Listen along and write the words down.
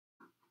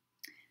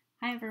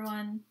Hi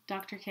everyone,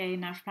 Dr. K,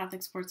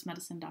 naturopathic sports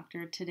medicine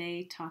doctor,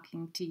 today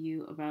talking to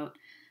you about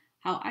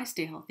how I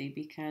stay healthy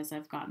because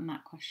I've gotten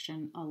that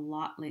question a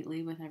lot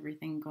lately with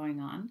everything going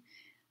on,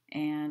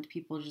 and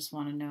people just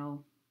want to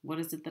know what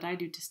is it that I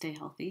do to stay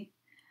healthy.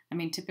 I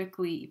mean,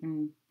 typically,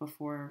 even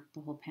before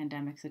the whole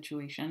pandemic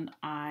situation,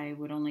 I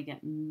would only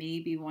get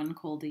maybe one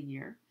cold a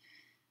year.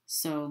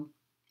 So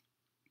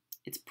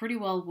it's pretty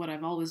well what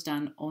I've always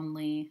done,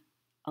 only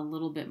a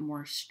little bit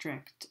more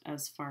strict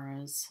as far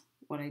as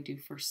what I do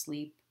for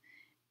sleep,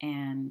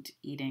 and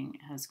eating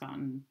has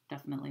gotten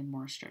definitely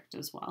more strict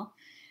as well.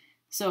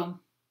 So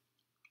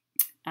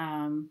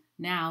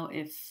now,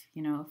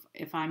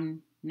 if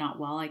I'm not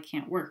well, I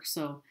can't work.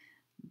 So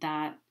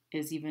that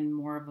is even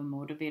more of a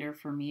motivator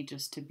for me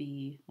just to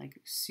be like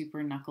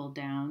super knuckled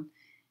down.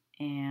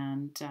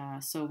 And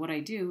so what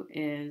I do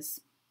is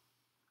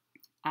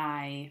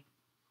I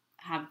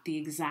have the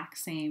exact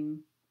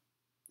same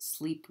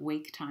sleep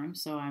wake time.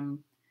 So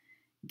I'm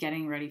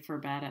getting ready for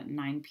bed at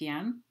 9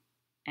 p.m.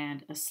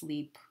 and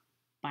asleep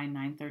by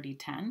 9:30,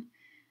 10,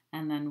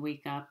 and then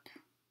wake up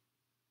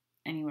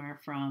anywhere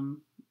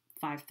from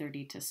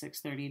 5:30 to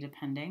 6:30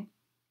 depending.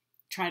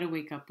 Try to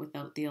wake up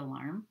without the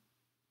alarm.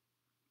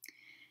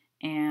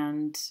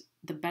 And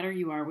the better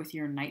you are with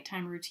your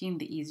nighttime routine,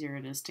 the easier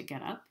it is to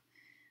get up.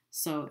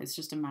 So it's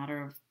just a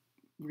matter of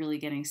really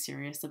getting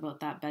serious about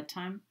that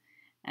bedtime.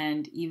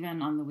 And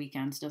even on the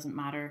weekends, doesn't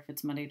matter if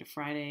it's Monday to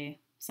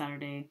Friday,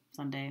 Saturday,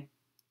 Sunday,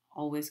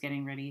 always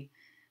getting ready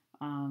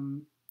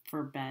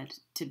for bed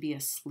to be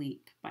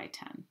asleep by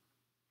 10.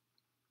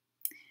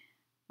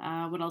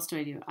 What else do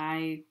I do?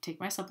 I take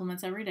my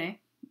supplements every day,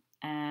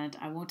 and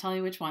I won't tell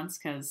you which ones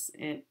because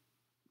it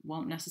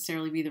won't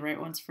necessarily be the right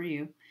ones for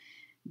you,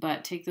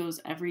 but take those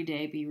every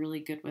day, be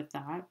really good with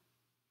that.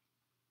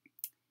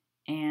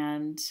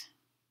 And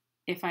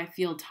if I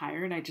feel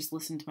tired, I just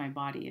listen to my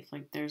body. If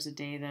like there's a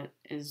day that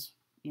is,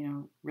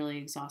 really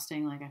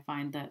exhausting, like I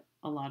find that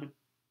a lot of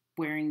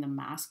wearing the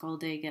mask all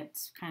day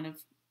gets kind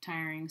of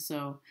tiring.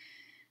 So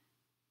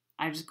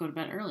I just go to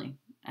bed early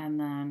and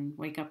then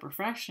wake up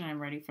refreshed and I'm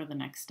ready for the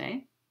next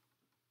day.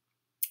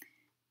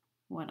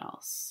 What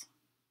else?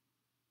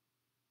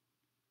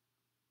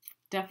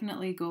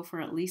 Definitely go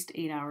for at least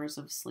 8 hours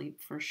of sleep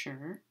for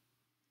sure.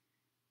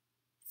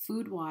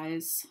 Food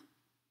wise,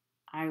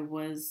 I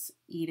was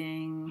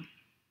eating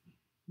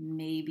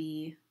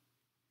maybe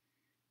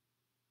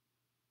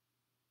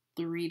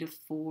 3 to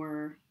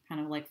 4 kind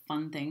of like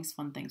fun things.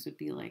 Fun things would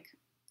be like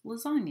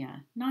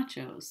lasagna,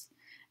 nachos,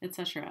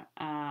 etc.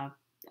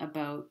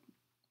 About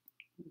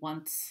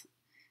once,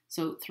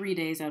 so 3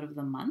 days out of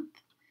the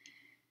month.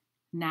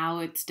 Now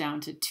it's down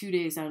to 2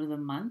 days out of the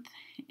month,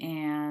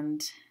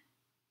 and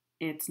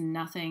it's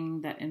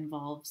nothing that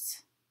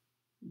involves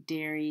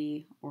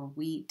dairy or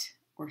wheat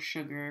or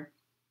sugar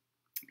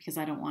because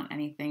I don't want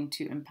anything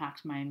to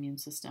impact my immune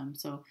system.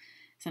 So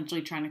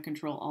essentially trying to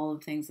control all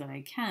the things that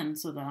I can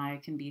so that I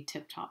can be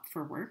tip top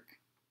for work.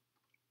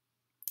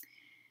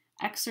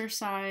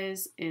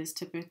 Exercise is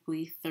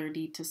typically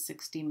 30 to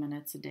 60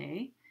 minutes a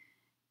day,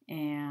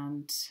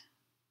 and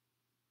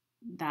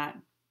that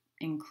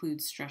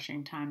includes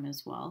stretching time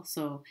as well.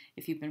 So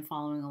if you've been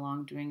following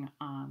along doing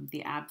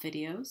the ab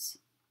videos,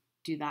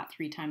 do that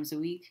 3 times a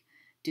week.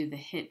 Do the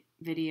HIIT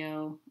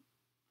video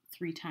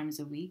 3 times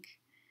a week,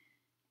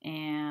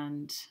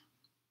 and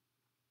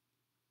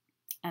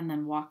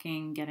then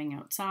walking, getting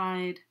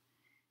outside,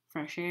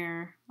 fresh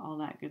air, all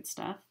that good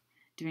stuff.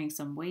 Doing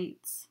some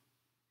weights,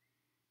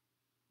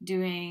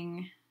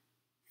 doing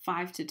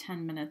 5 to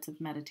 10 minutes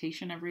of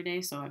meditation every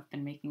day. So I've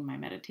been making my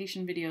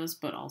meditation videos,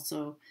 but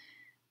also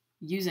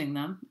using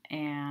them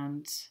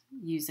and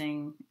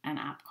using an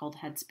app called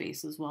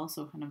Headspace as well.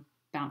 So kind of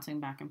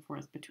bouncing back and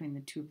forth between the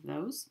two of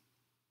those.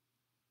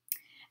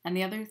 And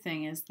the other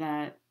thing is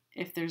that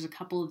if there's a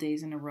couple of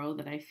days in a row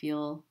that I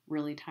feel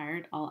really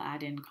tired, I'll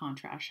add in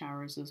contrast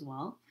showers as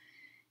well.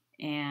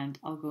 And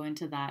I'll go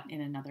into that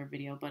in another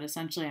video, but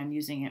essentially I'm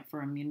using it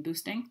for immune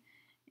boosting.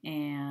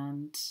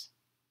 And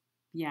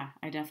yeah,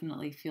 I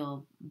definitely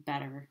feel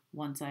better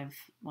once I've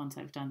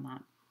done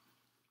that.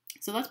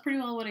 So that's pretty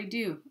well what I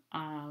do,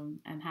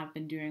 and have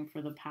been doing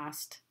for the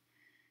past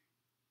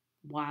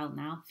while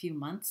now, few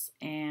months,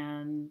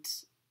 and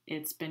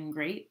it's been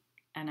great,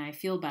 and I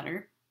feel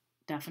better.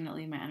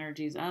 Definitely my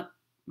energy's up,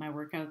 my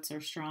workouts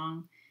are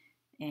strong,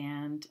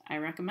 and I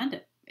recommend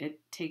it. It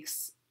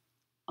takes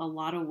a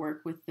lot of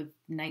work with the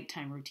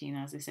nighttime routine,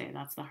 as I say.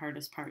 That's the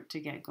hardest part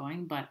to get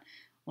going, but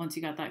once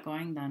you got that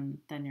going,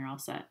 then you're all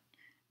set.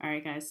 All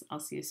right, guys,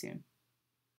 I'll see you soon.